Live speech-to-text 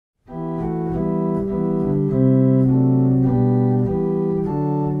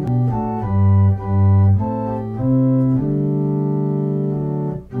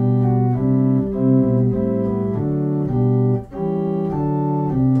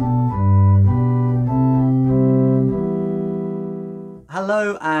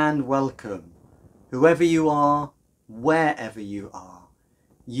Hello and welcome. Whoever you are, wherever you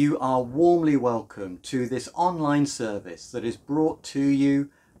are warmly welcome to this online service that is brought to you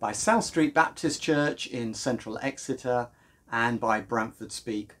by South Street Baptist Church in central Exeter and by Brantford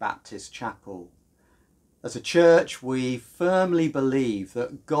Speak Baptist Chapel. As a church, we firmly believe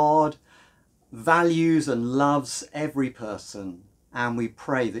that God values and loves every person, and we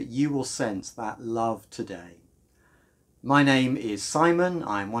pray that you will sense that love today. My name is Simon.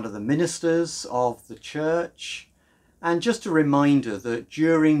 I'm one of the ministers of the church, and just a reminder that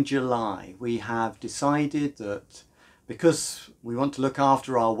during July we have decided that because we want to look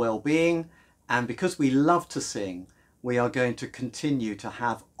after our well-being and because we love to sing, we are going to continue to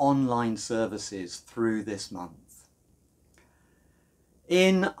have online services through this month.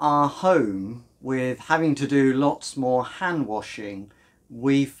 In our home, with having to do lots more hand washing,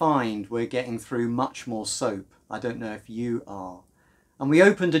 we find we're getting through much more soap. I don't know if you are. And we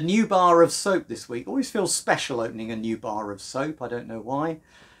opened a new bar of soap this week. Always feels special opening a new bar of soap. I don't know why.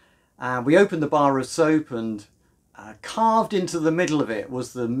 We opened the bar of soap and carved into the middle of it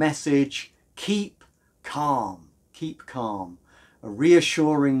was the message, keep calm, keep calm. A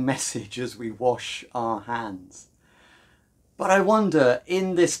reassuring message as we wash our hands. But I wonder,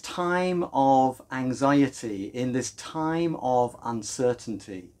 in this time of anxiety, in this time of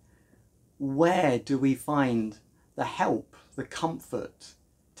uncertainty, where do we find the help, the comfort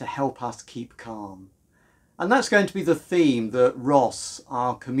to help us keep calm? And that's going to be the theme that Ross,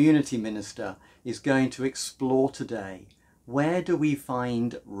 our community minister, is going to explore today. Where do we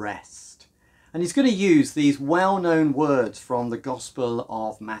find rest? And he's going to use these well-known words from the Gospel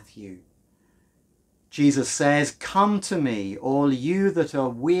of Matthew. Jesus says, "Come to me, all you that are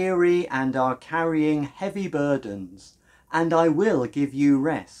weary and are carrying heavy burdens, and I will give you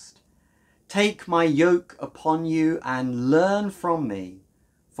rest. Take my yoke upon you and learn from me,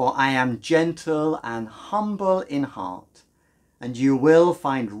 for I am gentle and humble in heart, and you will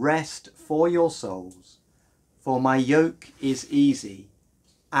find rest for your souls. For my yoke is easy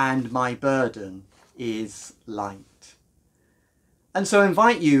and my burden is light." And so I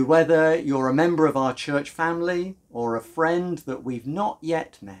invite you, whether you're a member of our church family or a friend that we've not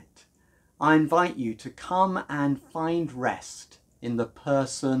yet met, I invite you to come and find rest in the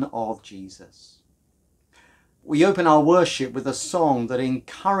person of Jesus. We open our worship with a song that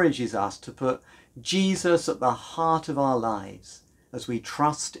encourages us to put Jesus at the heart of our lives as we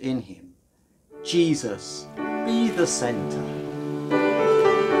trust in him. Jesus, be the centre.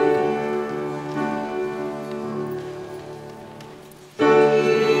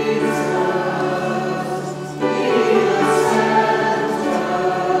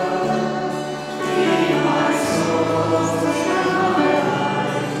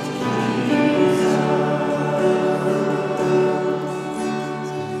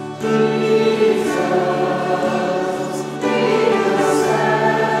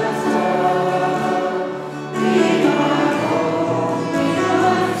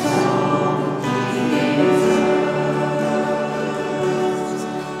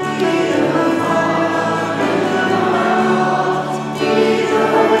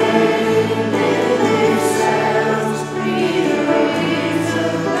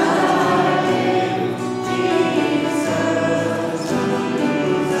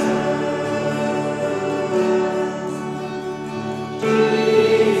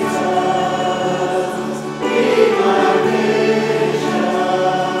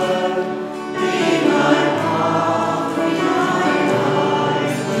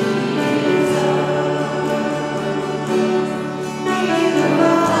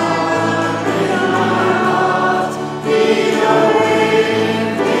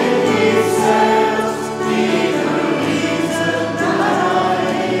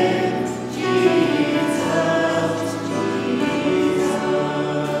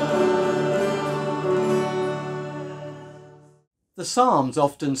 The Psalms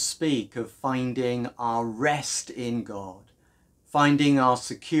often speak of finding our rest in God, finding our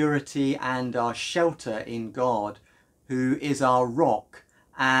security and our shelter in God, who is our rock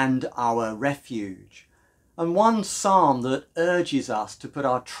and our refuge. And one psalm that urges us to put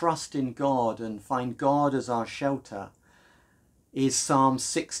our trust in God and find God as our shelter is Psalm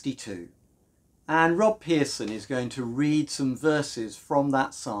 62. And Rob Pearson is going to read some verses from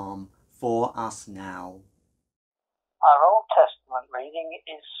that psalm for us now. Our Old Testament reading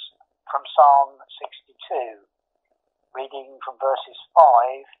is from Psalm 62, reading from verses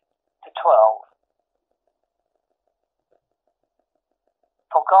 5 to 12.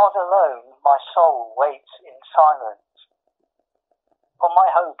 For God alone my soul waits in silence, for my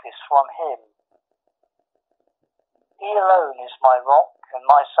hope is from him. He alone is my rock and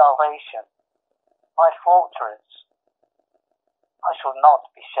my salvation, my fortress. I shall not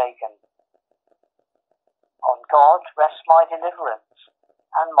be shaken. On God rests my deliverance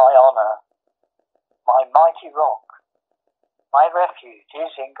and my honour. My mighty rock, my refuge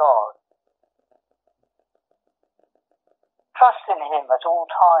is in God. Trust in him at all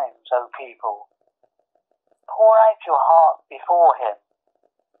times, O people. Pour out your heart before him.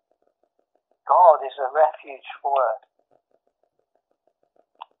 God is a refuge for us.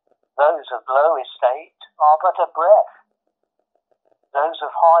 Those of low estate are but a breath. Those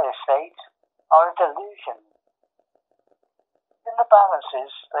of high estate are a delusion. In the balances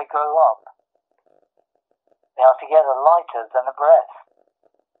they grow up. They are together lighter than a breath.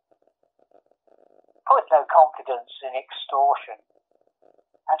 Put no confidence in extortion,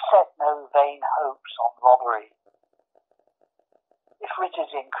 and set no vain hopes on robbery. If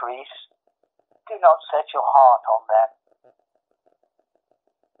riches increase, do not set your heart on them.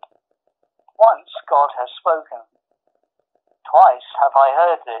 Once God has spoken, twice have I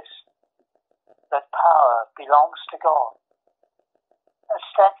heard this, that power belongs to God, and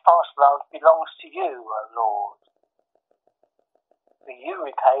steadfast love belongs to you, O Lord. For you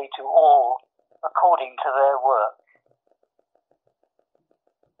repay to all according to their work.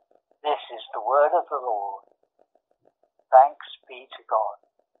 This is the word of the Lord. Thanks be to God.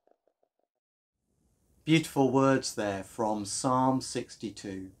 Beautiful words there from Psalm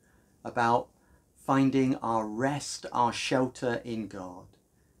 62 about finding our rest, our shelter in God.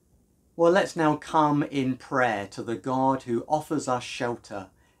 Well, let's now come in prayer to the God who offers us shelter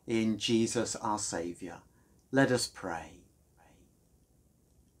in Jesus our Saviour. Let us pray.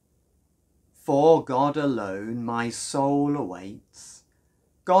 For God alone my soul awaits.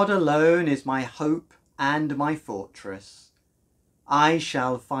 God alone is my hope and my fortress. I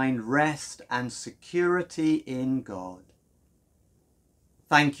shall find rest and security in God.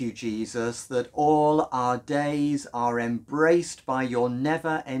 Thank you, Jesus, that all our days are embraced by your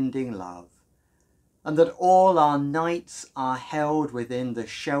never-ending love, and that all our nights are held within the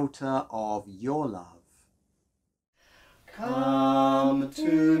shelter of your love. Come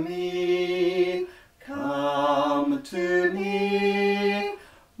to me,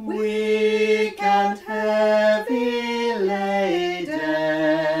 weak and heavy laden,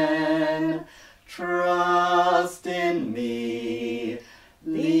 trust in me,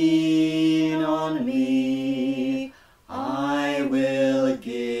 lean on me, I will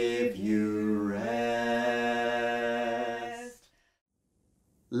give you rest.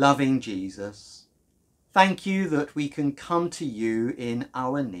 Loving Jesus, thank you that we can come to you in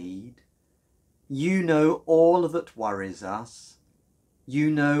our need. You know all that worries us. You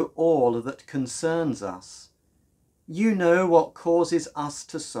know all that concerns us. You know what causes us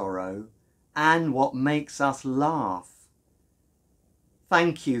to sorrow and what makes us laugh.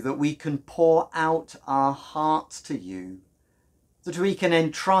 Thank you that we can pour out our hearts to you, that we can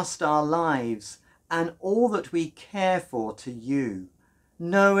entrust our lives and all that we care for to you,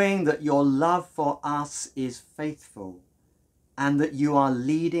 knowing that your love for us is faithful and that you are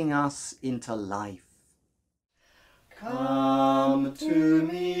leading us into life. Come to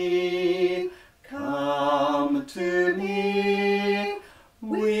me,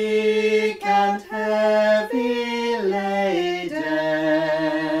 weak and heavy laden,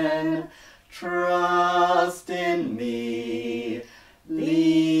 trust in me,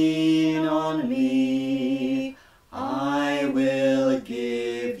 lean on me, I will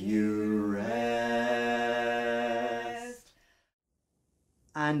give you rest.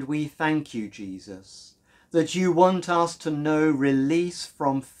 And we thank you, Jesus, that you want us to know release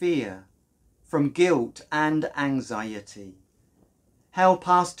from fear, from guilt and anxiety. Help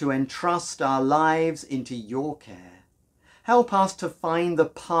us to entrust our lives into your care. Help us to find the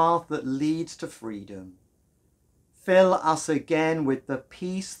path that leads to freedom. Fill us again with the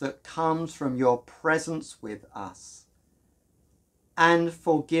peace that comes from your presence with us. And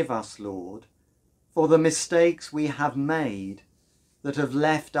forgive us, Lord, for the mistakes we have made that have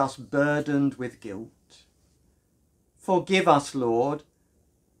left us burdened with guilt. Forgive us, Lord,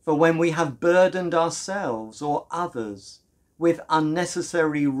 for when we have burdened ourselves or others with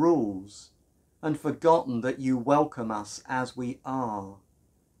unnecessary rules and forgotten that you welcome us as we are.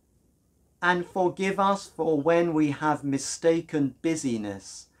 And forgive us for when we have mistaken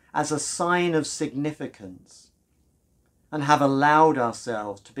busyness as a sign of significance and have allowed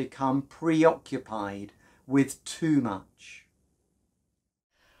ourselves to become preoccupied with too much.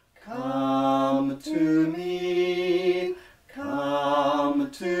 Come to me,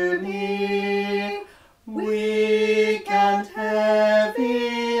 weak and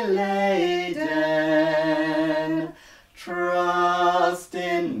heavy laden, trust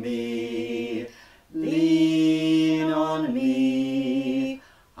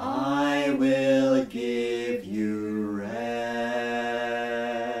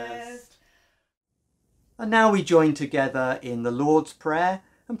And now we join together in the Lord's Prayer,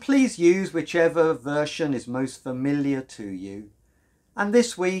 and please use whichever version is most familiar to you. And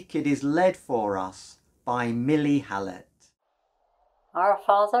this week it is led for us by Millie Hallett. Our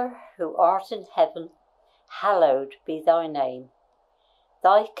Father, who art in heaven, hallowed be thy name.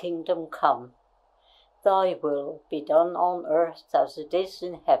 Thy kingdom come. Thy will be done on earth as it is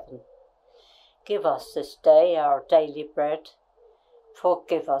in heaven. Give us this day our daily bread.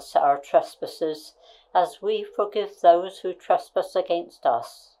 Forgive us our trespasses, as we forgive those who trespass against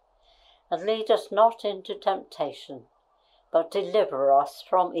us. And lead us not into temptation, but deliver us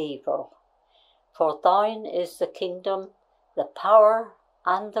from evil. For thine is the kingdom, the power,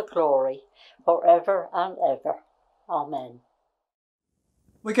 and the glory, for ever and ever. Amen.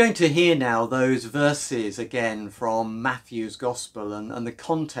 We're going to hear now those verses again from Matthew's Gospel and the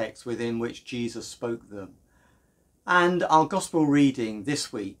context within which Jesus spoke them. And our Gospel reading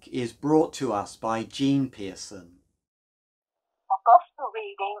this week is brought to us by Jean Pearson. Our Gospel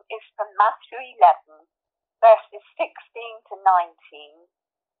reading is from Matthew 11, verses 16 to 19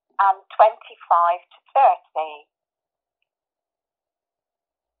 and 25 to 30.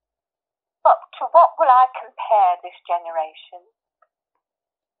 But to what will I compare this generation?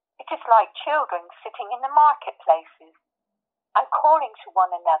 It is like children sitting in the marketplaces and calling to one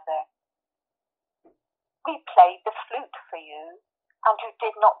another. We played the flute for you, and you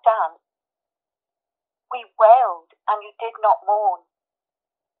did not dance. We wailed, and you did not mourn.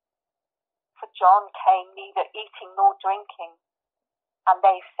 For John came neither eating nor drinking, and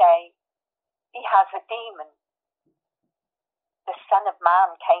they say, he has a demon. The Son of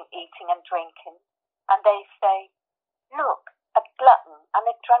Man came eating and drinking, and they say, look, a glutton and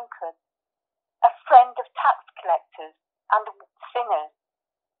a drunkard, a friend of tax collectors and sinners.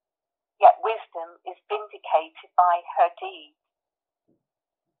 Yet wisdom is vindicated by her deeds.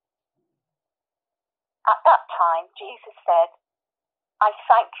 At that time, Jesus said, I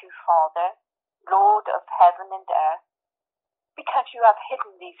thank you, Father, Lord of heaven and earth, because you have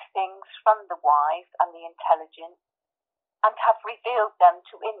hidden these things from the wise and the intelligent, and have revealed them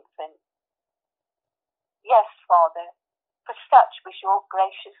to infants. Yes, Father, for such was your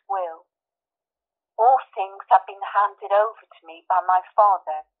gracious will. All things have been handed over to me by my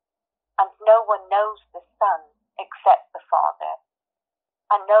Father, and no one knows the Son except the Father,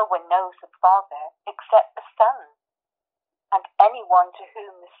 and no one knows the Father except the Son, and anyone to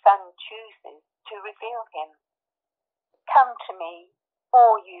whom the Son chooses to reveal him. Come to me,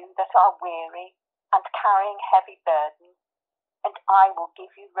 all you that are weary and carrying heavy burdens, and I will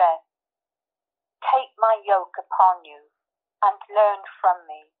give you rest. Take my yoke upon you, and learn from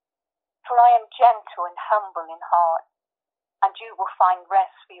me, for I am gentle and humble in heart, and you will find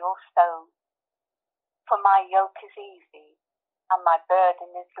rest for your souls. For my yoke is easy, and my burden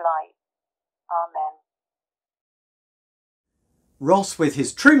is light. Amen. Ross, with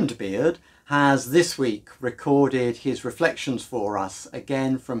his trimmed beard, has this week recorded his reflections for us,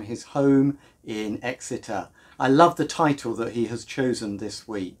 again from his home in Exeter. I love the title that he has chosen this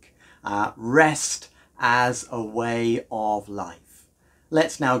week, Rest as a Way of Life.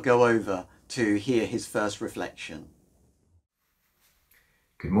 Let's now go over to hear his first reflection.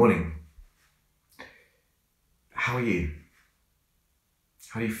 Good morning. How are you?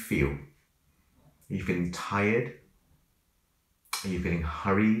 How do you feel? Are you feeling tired? Are you feeling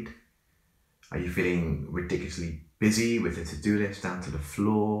hurried? Are you feeling ridiculously busy with a to-do list down to the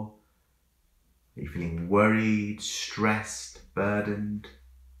floor? Are you feeling worried, stressed, burdened?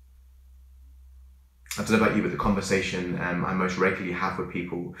 I don't know about you, but the conversation I most regularly have with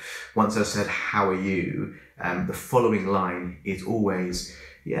people, once I've said, how are you? The following line is always,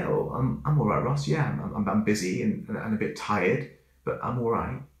 yeah, well, I'm all right, Ross. Yeah, I'm busy and a bit tired, but I'm all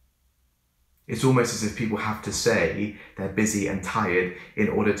right. It's almost as if people have to say they're busy and tired in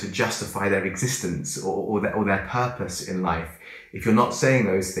order to justify their existence or their purpose in life. If you're not saying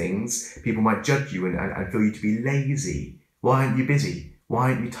those things, people might judge you and feel you to be lazy. Why aren't you busy?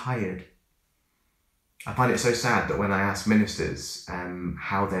 Why aren't you tired? I find it so sad that when I ask ministers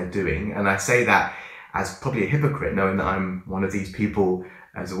how they're doing, and I say that as probably a hypocrite, knowing that I'm one of these people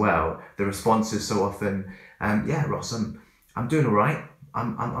as well, the response is so often, yeah, Ross, I'm doing all right.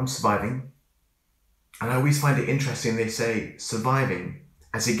 I'm surviving. And I always find it interesting they say surviving,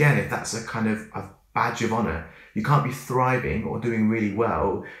 as again, if that's a kind of a badge of honour. You can't be thriving or doing really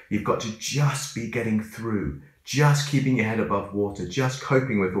well. You've got to just be getting through, just keeping your head above water, just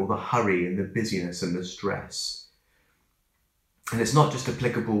coping with all the hurry and the busyness and the stress. And it's not just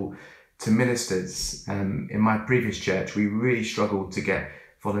applicable to ministers. In my previous church, we really struggled to get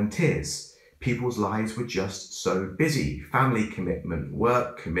volunteers people's lives were just so busy. Family commitment,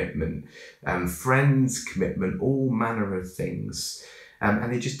 work commitment, friends commitment, all manner of things.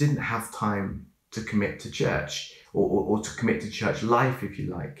 And they just didn't have time to commit to church or to commit to church life, if you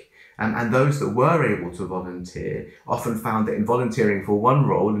like. And those that were able to volunteer often found that in volunteering for one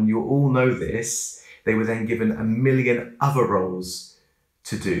role, and you all know this, they were then given a million other roles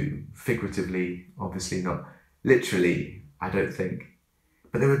to do, figuratively, obviously not literally, I don't think.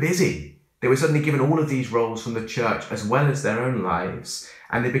 But they were busy. They were suddenly given all of these roles from the church as well as their own lives,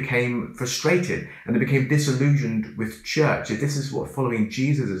 and they became frustrated and they became disillusioned with church. If this is what following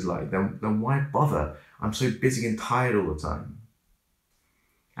Jesus is like, then why bother? I'm so busy and tired all the time.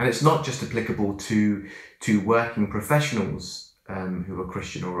 And it's not just applicable to working professionals who are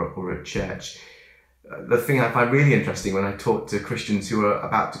Christian or at church. The thing I find really interesting when I talk to Christians who are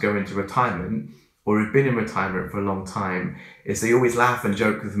about to go into retirement or have been in retirement for a long time is they always laugh and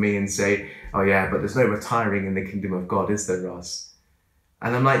joke with me and say, oh yeah, but there's no retiring in the kingdom of God, is there, Ross?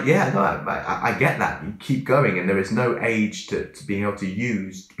 And I'm like, yeah, no, I get that. You keep going, and there is no age to being able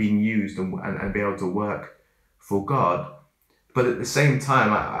to being used and be able to work for God. But at the same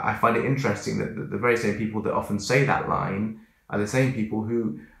time, I find it interesting that the very same people that often say that line are the same people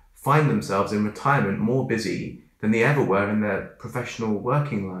who find themselves in retirement more busy than they ever were in their professional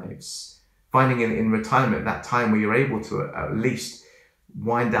working lives. Finding in retirement that time where you're able to at least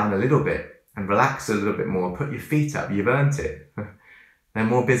wind down a little bit and relax a little bit more, put your feet up, you've earned it. They're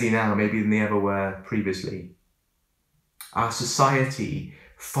more busy now maybe than they ever were previously. Our society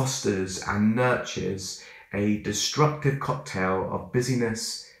fosters and nurtures a destructive cocktail of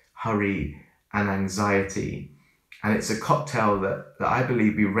busyness, hurry, and anxiety. And it's a cocktail that I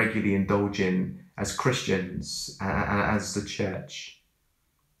believe we regularly indulge in as Christians and as the church.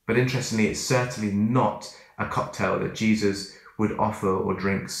 But interestingly, it's certainly not a cocktail that Jesus would offer or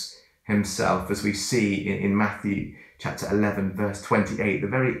drinks himself, as we see in Matthew chapter 11, verse 28. The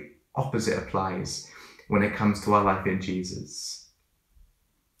very opposite applies when it comes to our life in Jesus.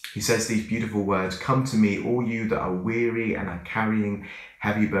 He says these beautiful words, "Come to me, all you that are weary and are carrying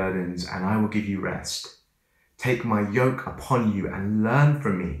heavy burdens, and I will give you rest. Take my yoke upon you and learn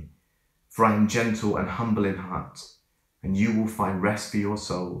from me, for I am gentle and humble in heart, and you will find rest for your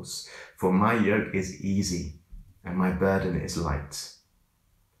souls. For my yoke is easy and my burden is light."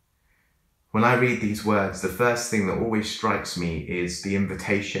 When I read these words, the first thing that always strikes me is the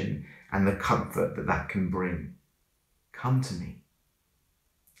invitation and the comfort that can bring. Come to me.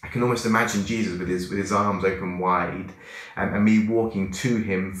 I can almost imagine Jesus with his arms open wide and me walking to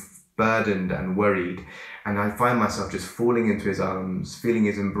him burdened and worried. And I find myself just falling into his arms, feeling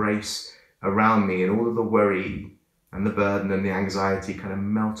his embrace around me, and all of the worry and the burden and the anxiety kind of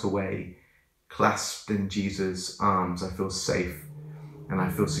melt away. Clasped in Jesus' arms, I feel safe and I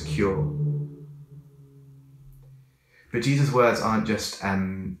feel secure. But Jesus' words aren't just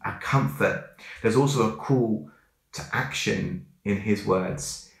a comfort. There's also a call to action in his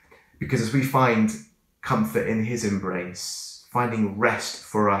words. Because as we find comfort in his embrace, finding rest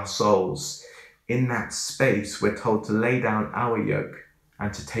for our souls, in that space we're told to lay down our yoke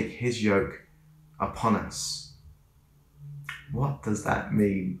and to take his yoke upon us. What does that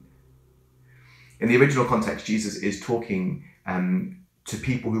mean? In the original context, Jesus is talking to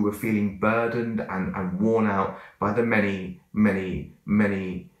people who were feeling burdened and worn out by the many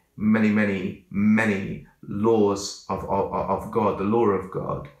laws of God, the law of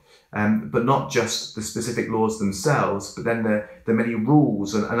God. But not just the specific laws themselves, but then the many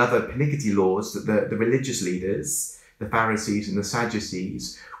rules and other pernickety laws that the religious leaders, the Pharisees and the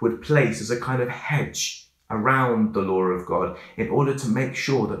Sadducees, would place as a kind of hedge around the law of God in order to make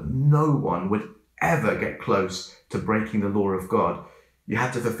sure that no one would ever get close to breaking the law of God. You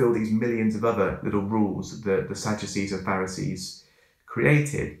had to fulfill these millions of other little rules that the Sadducees and Pharisees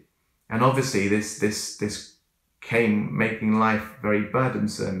created. And obviously this came making life very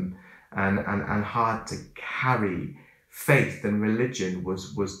burdensome and hard to carry. Faith and religion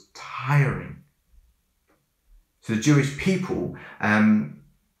was tiring. So the Jewish people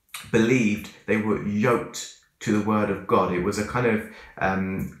believed they were yoked to the word of God. It was a kind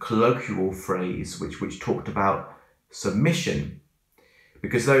of colloquial phrase which talked about submission.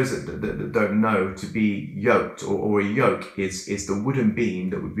 Because those that don't know, to be yoked or a yoke is the wooden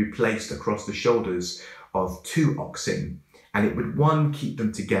beam that would be placed across the shoulders of two oxen, and it would, one, keep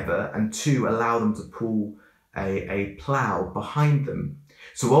them together, and two, allow them to pull a plough behind them.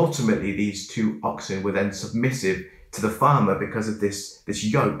 So ultimately these two oxen were then submissive to the farmer because of this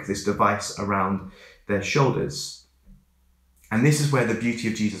yoke, this device around their shoulders. And this is where the beauty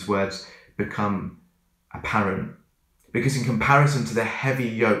of Jesus' words become apparent. Because in comparison to the heavy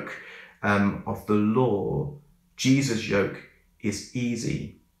yoke of the law, Jesus' yoke is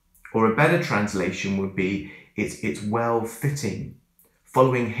easy. Or a better translation would be, it's well-fitting.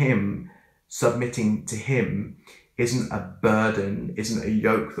 Following him, submitting to him, isn't a burden, isn't a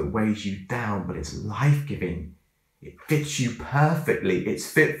yoke that weighs you down, but it's life-giving. It fits you perfectly. It's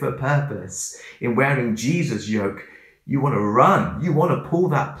fit for purpose. In wearing Jesus' yoke, you want to run. You want to pull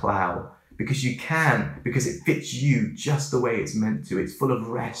that plow because you can, because it fits you just the way it's meant to. It's full of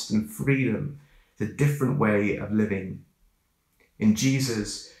rest and freedom. It's a different way of living. In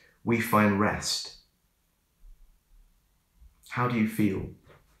Jesus, we find rest. How do you feel?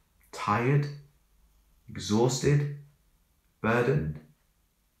 Tired? Exhausted? Burdened?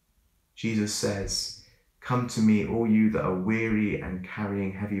 Jesus says, "Come to me, all you that are weary and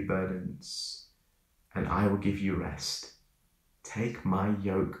carrying heavy burdens, and I will give you rest. Take my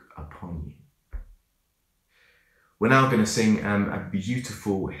yoke upon you." We're now going to sing a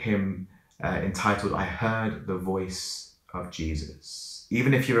beautiful hymn entitled, "I Heard the Voice of Jesus."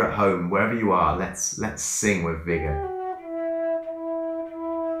 Even if you're at home, wherever you are, let's sing with vigor.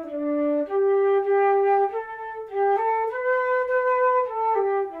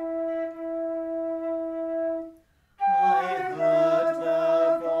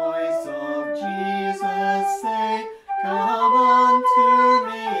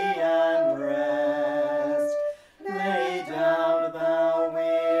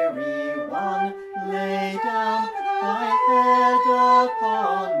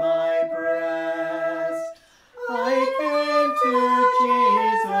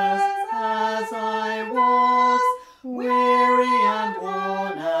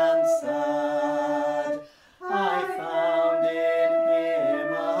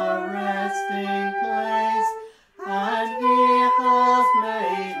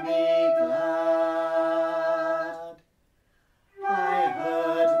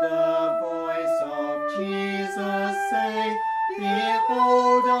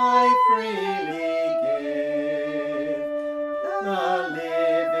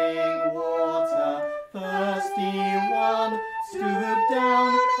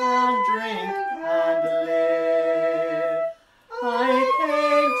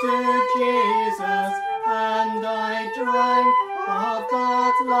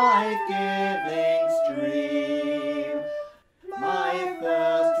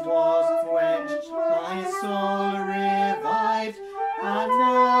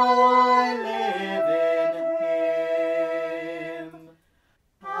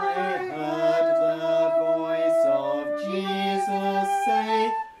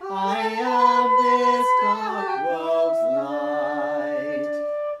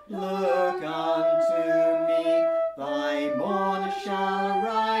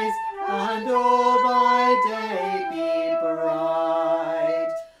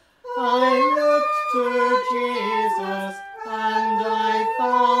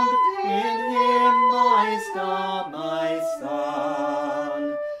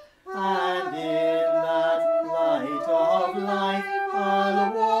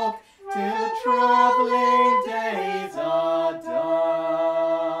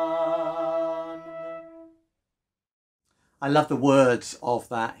 I love the words of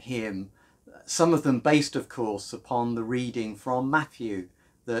that hymn, some of them based, of course, upon the reading from Matthew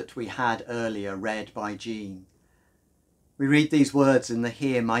that we had earlier read by Jean. We read these words in the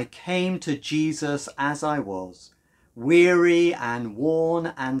hymn, "I came to Jesus as I was, weary and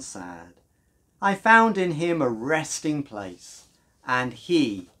worn and sad. I found in him a resting place, and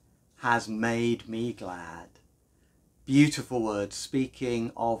he has made me glad." Beautiful words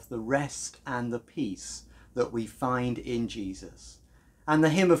speaking of the rest and the peace that we find in Jesus. And the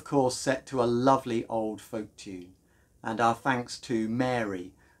hymn, of course, set to a lovely old folk tune. And our thanks to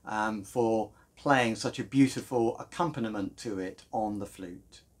Mary for playing such a beautiful accompaniment to it on the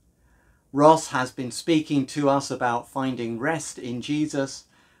flute. Ross has been speaking to us about finding rest in Jesus,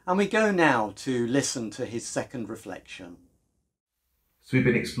 and we go now to listen to his second reflection. So we've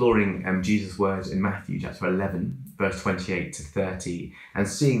been exploring Jesus' words in Matthew chapter 11, verse 28 to 30, and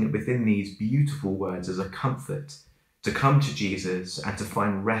seeing that within these beautiful words is a comfort to come to Jesus and to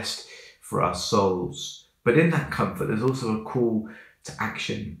find rest for our souls. But in that comfort, there's also a call to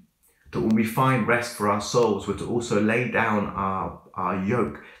action, that when we find rest for our souls, we're to also lay down our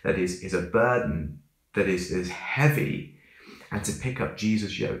yoke that is a burden, that is heavy, and to pick up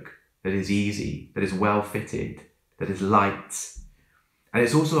Jesus' yoke that is easy, that is well fitted, that is light. And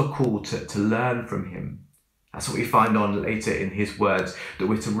it's also a call to learn from him. That's what we find on later in his words, that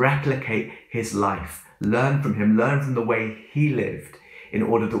we're to replicate his life, learn from him, learn from the way he lived, in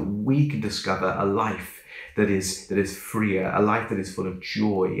order that we can discover a life that is freer, a life that is full of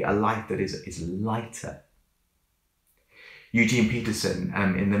joy, a life that is lighter. Eugene Peterson,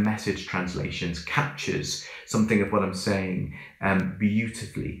 in the Message translations, captures something of what I'm saying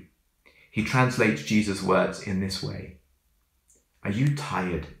beautifully. He translates Jesus' words in this way. Are you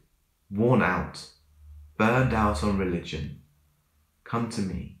tired, worn out, burned out on religion? Come to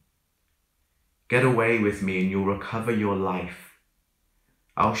me. Get away with me and you'll recover your life.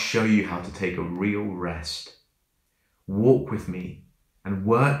 I'll show you how to take a real rest. Walk with me and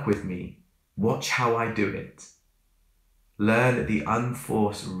work with me. Watch how I do it. Learn the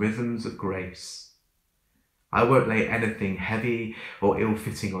unforced rhythms of grace. I won't lay anything heavy or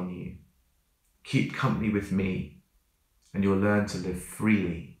ill-fitting on you. Keep company with me and you'll learn to live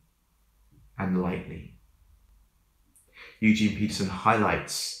freely and lightly. Eugene Peterson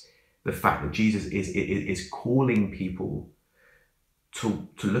highlights the fact that Jesus is calling people to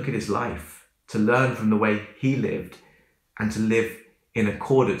look at his life, to learn from the way he lived and to live in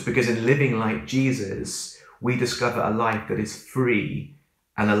accordance, because in living like Jesus, we discover a life that is free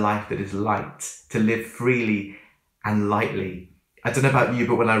and a life that is light, to live freely and lightly. I don't know about you,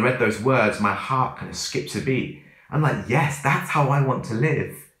 but when I read those words, my heart kind of skips a beat. I'm like, yes, that's how I want to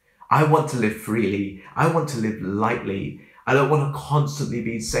live. I want to live freely. I want to live lightly. I don't want to constantly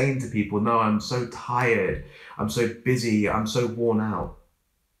be saying to people, no, I'm so tired. I'm so busy. I'm so worn out.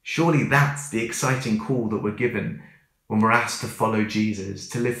 Surely that's the exciting call that we're given when we're asked to follow Jesus,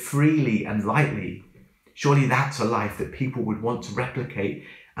 to live freely and lightly. Surely that's a life that people would want to replicate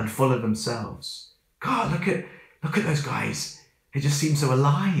and follow themselves. God, look at those guys. They just seem so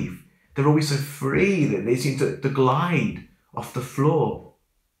alive. They're always so free that they seem to glide off the floor.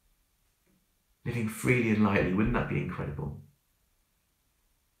 Living freely and lightly, wouldn't that be incredible?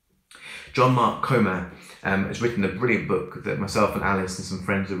 John Mark Comer has written a brilliant book that myself and Alice and some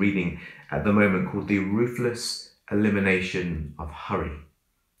friends are reading at the moment called The Ruthless Elimination of Hurry.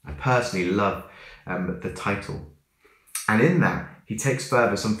 I personally love the title. And in that, he takes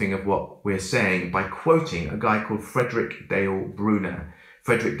further something of what we're saying by quoting a guy called Frederick Dale Bruner.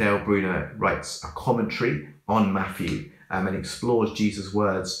 Frederick Dale Bruner writes a commentary on Matthew and explores Jesus'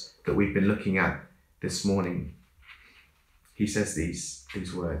 words that we've been looking at this morning. He says these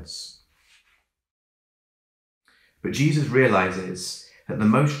words. But Jesus realizes that the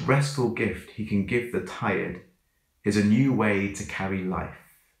most restful gift he can give the tired is a new way to carry life,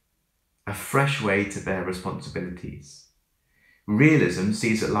 a fresh way to bear responsibilities. Realism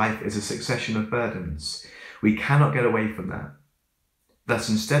sees that life is a succession of burdens. We cannot get away from that. Thus,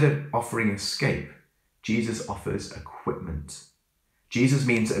 instead of offering escape, Jesus offers equipment. Jesus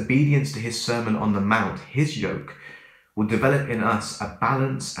means obedience to his Sermon on the Mount, his yoke, will develop in us a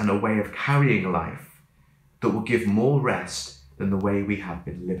balance and a way of carrying life that will give more rest than the way we have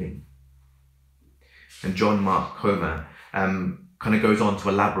been living. And John Mark Comer kind of goes on to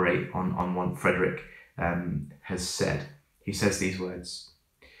elaborate on what Frederick has said. He says these words.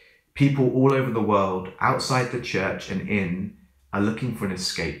 People all over the world, outside the church and in, are looking for an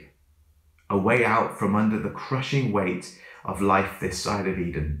escape, a way out from under the crushing weight of life this side of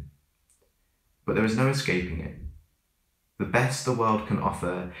Eden. But there is no escaping it. The best the world can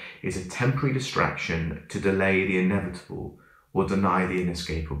offer is a temporary distraction to delay the inevitable or deny the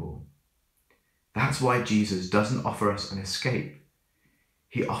inescapable. That's why Jesus doesn't offer us an escape.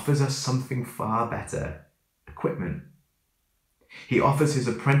 He offers us something far better, equipment. He offers his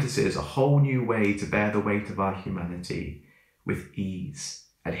apprentices a whole new way to bear the weight of our humanity with ease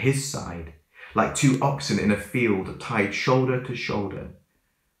at his side, like two oxen in a field tied shoulder to shoulder,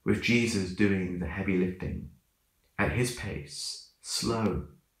 with Jesus doing the heavy lifting at his pace, slow,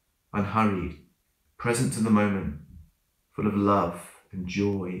 unhurried, present to the moment, full of love and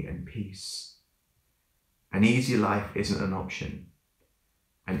joy and peace. An easy life isn't an option.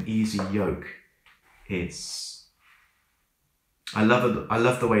 An easy yoke is. I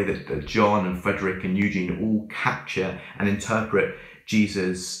love the way that John and Frederick and Eugene all capture and interpret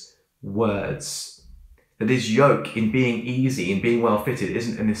Jesus' words. That his yoke in being easy, in being well fitted,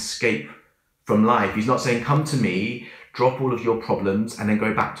 isn't an escape from life. He's not saying, come to me, drop all of your problems and then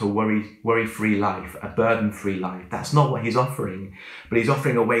go back to a worry-free life, a burden-free life. That's not what he's offering, but he's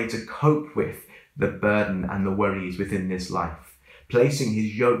offering a way to cope with the burden and the worries within this life. Placing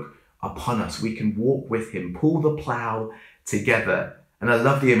his yoke upon us, we can walk with him, pull the plough together. And I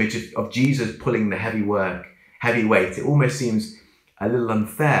love the image of Jesus pulling the heavy weight. It almost seems a little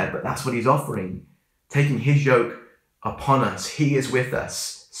unfair, but that's what he's offering. Taking his yoke upon us, he is with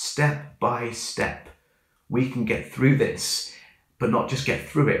us, step by step. We can get through this, but not just get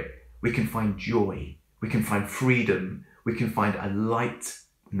through it. We can find joy, we can find freedom, we can find a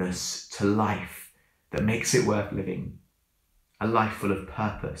lightness to life that makes it worth living, a life full of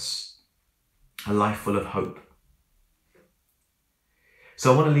purpose, a life full of hope.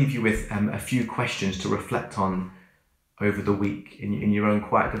 So I want to leave you with a few questions to reflect on over the week in your own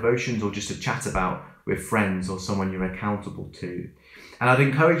quiet devotions, or just to chat about with friends or someone you're accountable to. And I'd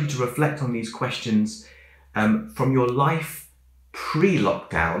encourage you to reflect on these questions from your life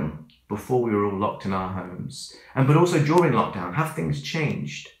pre-lockdown, before we were all locked in our homes, but also during lockdown. Have things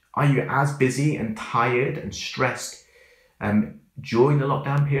changed? Are you as busy and tired and stressed during the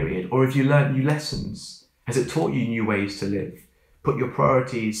lockdown period? Or have you learned new lessons? Has it taught you new ways to live? Put your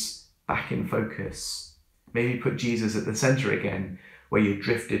priorities back in focus. Maybe put Jesus at the centre again, where you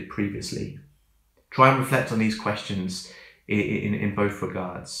drifted previously. Try and reflect on these questions in both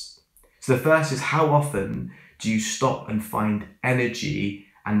regards. So the first is, how often do you stop and find energy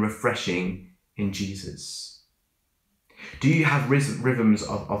and refreshing in Jesus? Do you have rhythms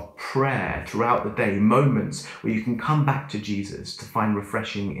of prayer throughout the day, moments where you can come back to Jesus to find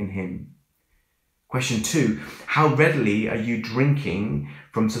refreshing in him? Question 2, how readily are you drinking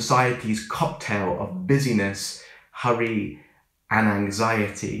from society's cocktail of busyness, hurry, and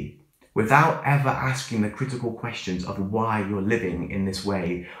anxiety, without ever asking the critical questions of why you're living in this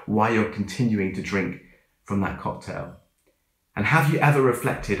way, why you're continuing to drink from that cocktail? And have you ever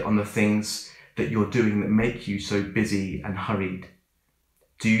reflected on the things that you're doing that make you so busy and hurried?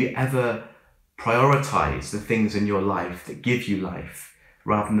 Do you ever prioritize the things in your life that give you life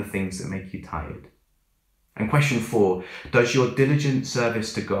rather than the things that make you tired? And question 4, does your diligent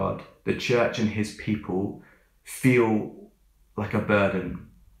service to God, the church and his people, feel like a burden?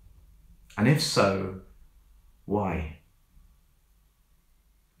 And if so, why?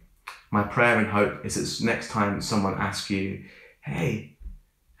 My prayer and hope is that next time someone asks you, "Hey,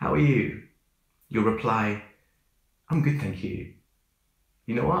 how are you?" you'll reply, "I'm good, thank you.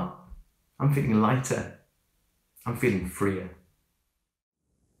 You know what? I'm feeling lighter. I'm feeling freer."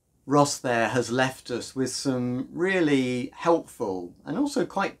 Ross there has left us with some really helpful and also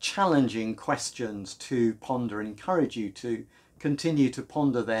quite challenging questions to ponder, and encourage you to continue to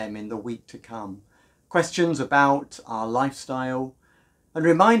ponder them in the week to come. Questions about our lifestyle, and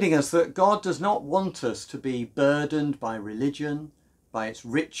reminding us that God does not want us to be burdened by religion, by its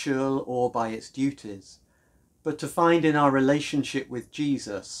ritual, or by its duties, but to find in our relationship with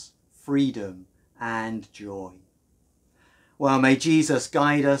Jesus freedom and joy. Well, may Jesus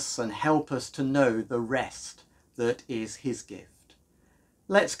guide us and help us to know the rest that is his gift.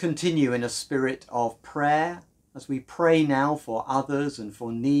 Let's continue in a spirit of prayer as we pray now for others and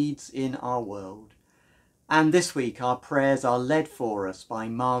for needs in our world. And this week our prayers are led for us by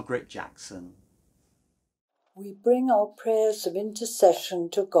Margaret Jackson. We bring our prayers of intercession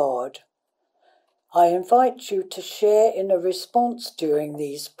to God. I invite you to share in a response during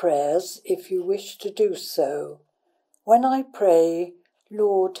these prayers if you wish to do so. When I pray,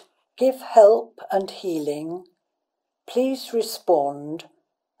 "Lord, give help and healing," please respond,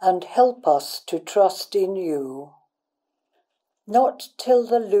 "and help us to trust in you." Not till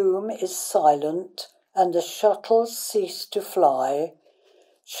the loom is silent and the shuttles cease to fly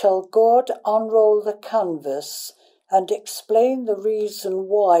shall God unroll the canvas and explain the reason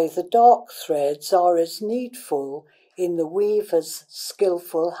why the dark threads are as needful in the weaver's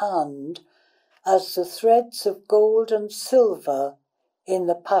skillful hand as the threads of gold and silver in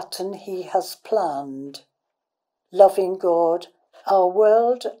the pattern he has planned. Loving God, our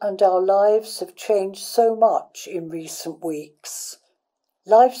world and our lives have changed so much in recent weeks.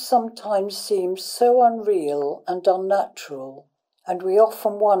 Life sometimes seems so unreal and unnatural, and we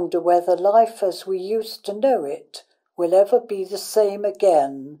often wonder whether life as we used to know it will ever be the same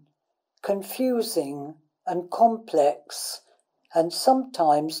again, confusing and complex and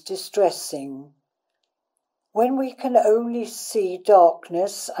sometimes distressing. When we can only see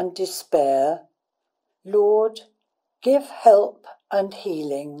darkness and despair, Lord, give help and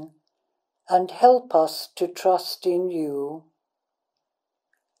healing, and help us to trust in you.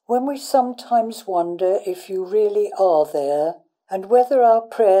 When we sometimes wonder if you really are there, and whether our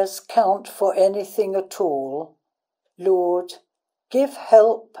prayers count for anything at all, Lord, give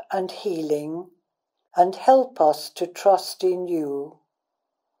help and healing, and help us to trust in you.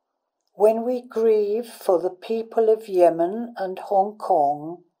 When we grieve for the people of Yemen and Hong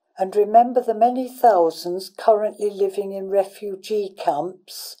Kong, and remember the many thousands currently living in refugee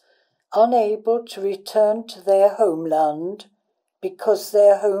camps, unable to return to their homeland because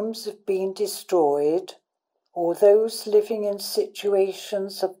their homes have been destroyed, or those living in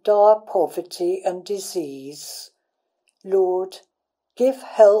situations of dire poverty and disease, Lord, give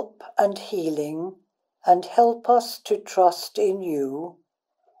help and healing, and help us to trust in you.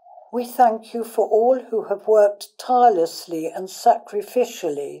 We thank you for all who have worked tirelessly and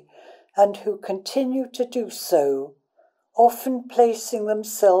sacrificially and who continue to do so, often placing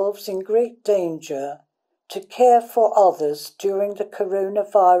themselves in great danger to care for others during the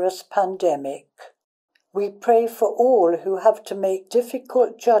coronavirus pandemic. We pray for all who have to make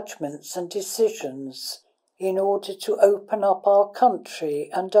difficult judgments and decisions in order to open up our country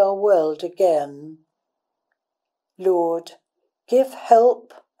and our world again. Lord, give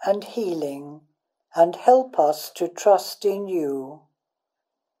help and healing, and help us to trust in you.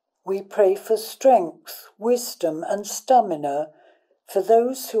 We pray for strength, wisdom, and stamina for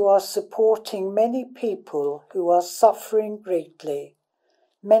those who are supporting many people who are suffering greatly,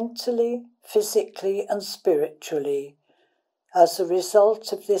 mentally, physically, and spiritually, as a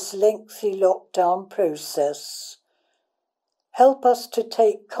result of this lengthy lockdown process. Help us to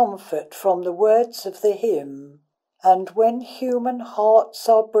take comfort from the words of the hymn, "And when human hearts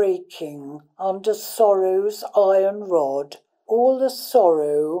are breaking under sorrow's iron rod, all the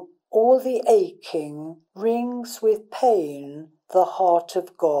sorrow, all the aching, rings with pain the heart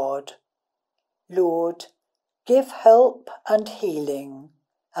of God." Lord, give help and healing,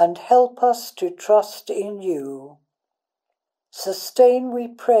 and help us to trust in you. Sustain, we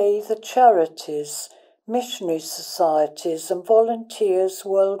pray, the charities, missionary societies and volunteers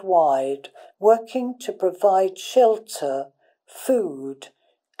worldwide working to provide shelter, food,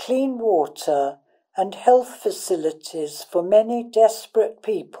 clean water and health facilities for many desperate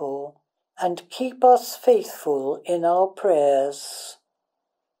people, and keep us faithful in our prayers.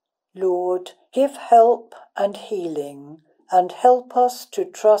 Lord, give help and healing, and help us to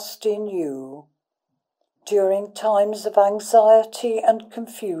trust in you. During times of anxiety and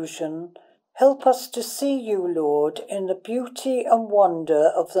confusion, help us to see you, Lord, in the beauty and wonder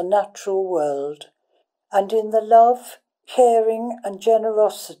of the natural world, and in the love, caring and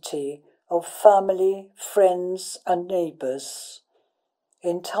generosity of family, friends and neighbours.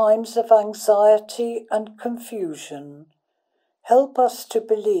 In times of anxiety and confusion, help us to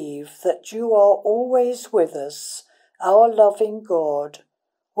believe that you are always with us, our loving God,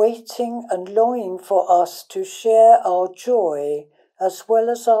 waiting and longing for us to share our joy as well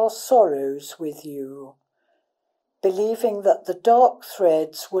as our sorrows with you, believing that the dark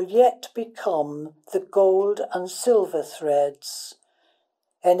threads will yet become the gold and silver threads,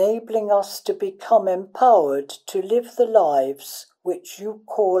 enabling us to become empowered to live the lives which you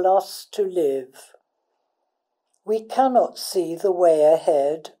call us to live. We cannot see the way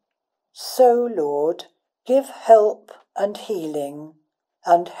ahead, so, Lord, give help and healing,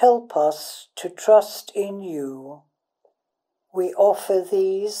 and help us to trust in you. We offer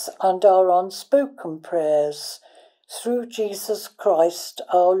these and our unspoken prayers through Jesus Christ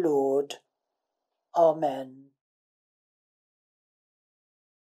our Lord. Amen.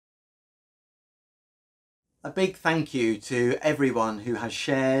 A big thank you to everyone who has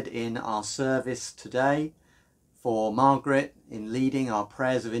shared in our service today, for Margaret in leading our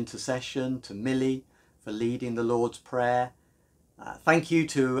prayers of intercession, to Millie for leading the Lord's Prayer. Thank you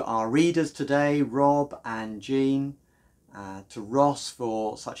to our readers today, Rob and Jean, to Ross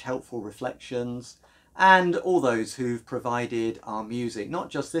for such helpful reflections, and all those who've provided our music, not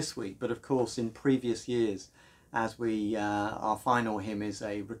just this week, but of course in previous years, as our final hymn is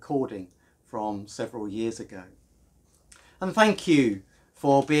a recording from several years ago. And thank you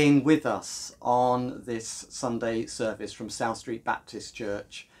for being with us on this Sunday service from South Street Baptist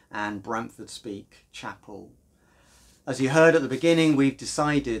Church and Bramford Speak Chapel. As you heard at the beginning, we've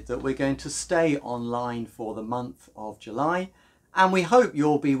decided that we're going to stay online for the month of July, and we hope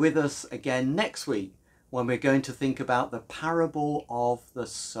you'll be with us again next week when we're going to think about the parable of the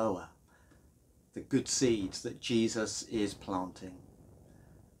sower, the good seeds that Jesus is planting.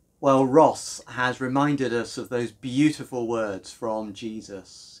 Well, Ross has reminded us of those beautiful words from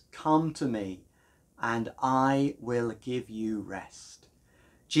Jesus. Come to me and I will give you rest.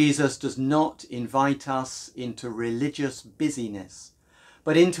 Jesus does not invite us into religious busyness,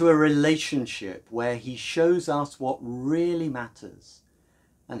 but into a relationship where he shows us what really matters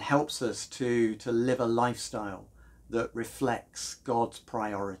and helps us to live a lifestyle that reflects God's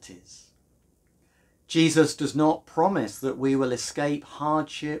priorities. Jesus does not promise that we will escape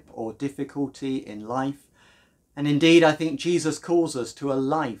hardship or difficulty in life. And indeed, I think Jesus calls us to a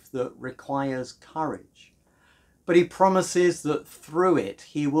life that requires courage. But he promises that through it,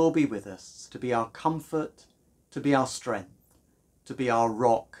 he will be with us to be our comfort, to be our strength, to be our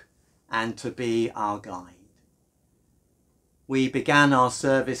rock, and to be our guide. We began our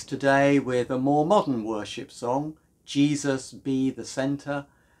service today with a more modern worship song, Jesus Be the Centre,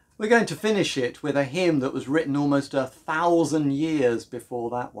 We're going to finish it with a hymn that was written almost 1,000 years before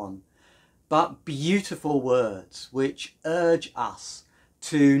that one, but beautiful words which urge us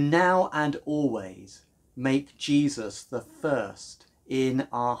to now and always make Jesus the first in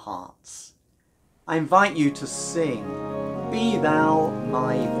our hearts. I invite you to sing, "Be Thou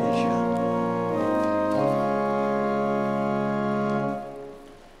My Vision."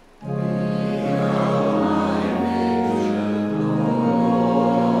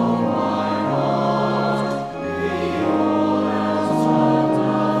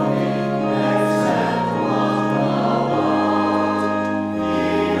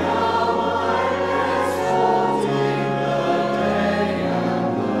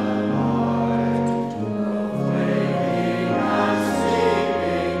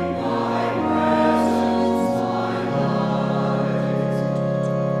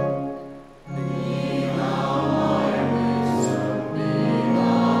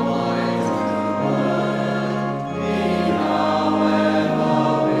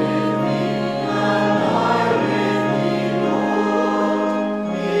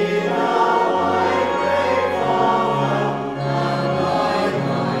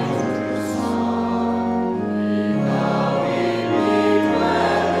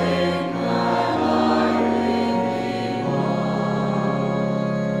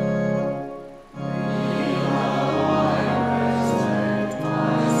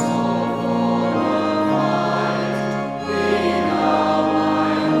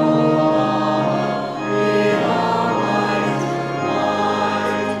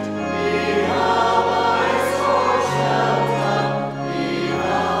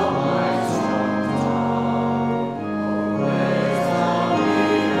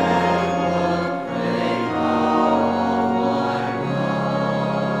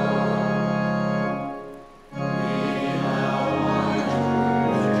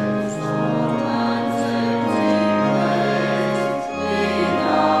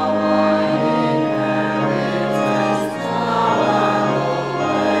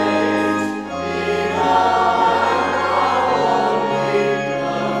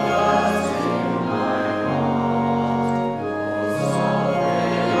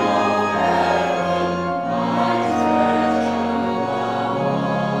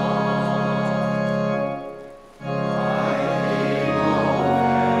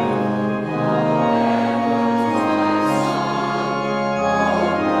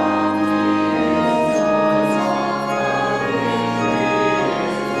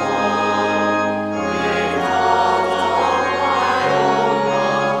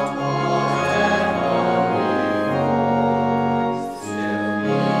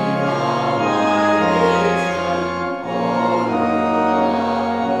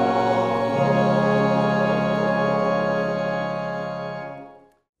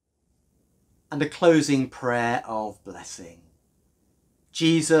 And a closing prayer of blessing.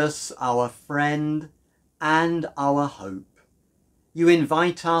 Jesus, our friend and our hope, you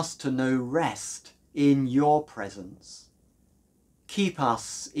invite us to know rest in your presence. Keep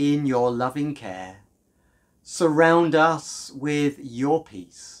us in your loving care. Surround us with your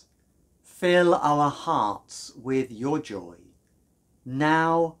peace. Fill our hearts with your joy,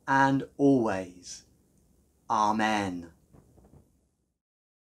 now and always. Amen.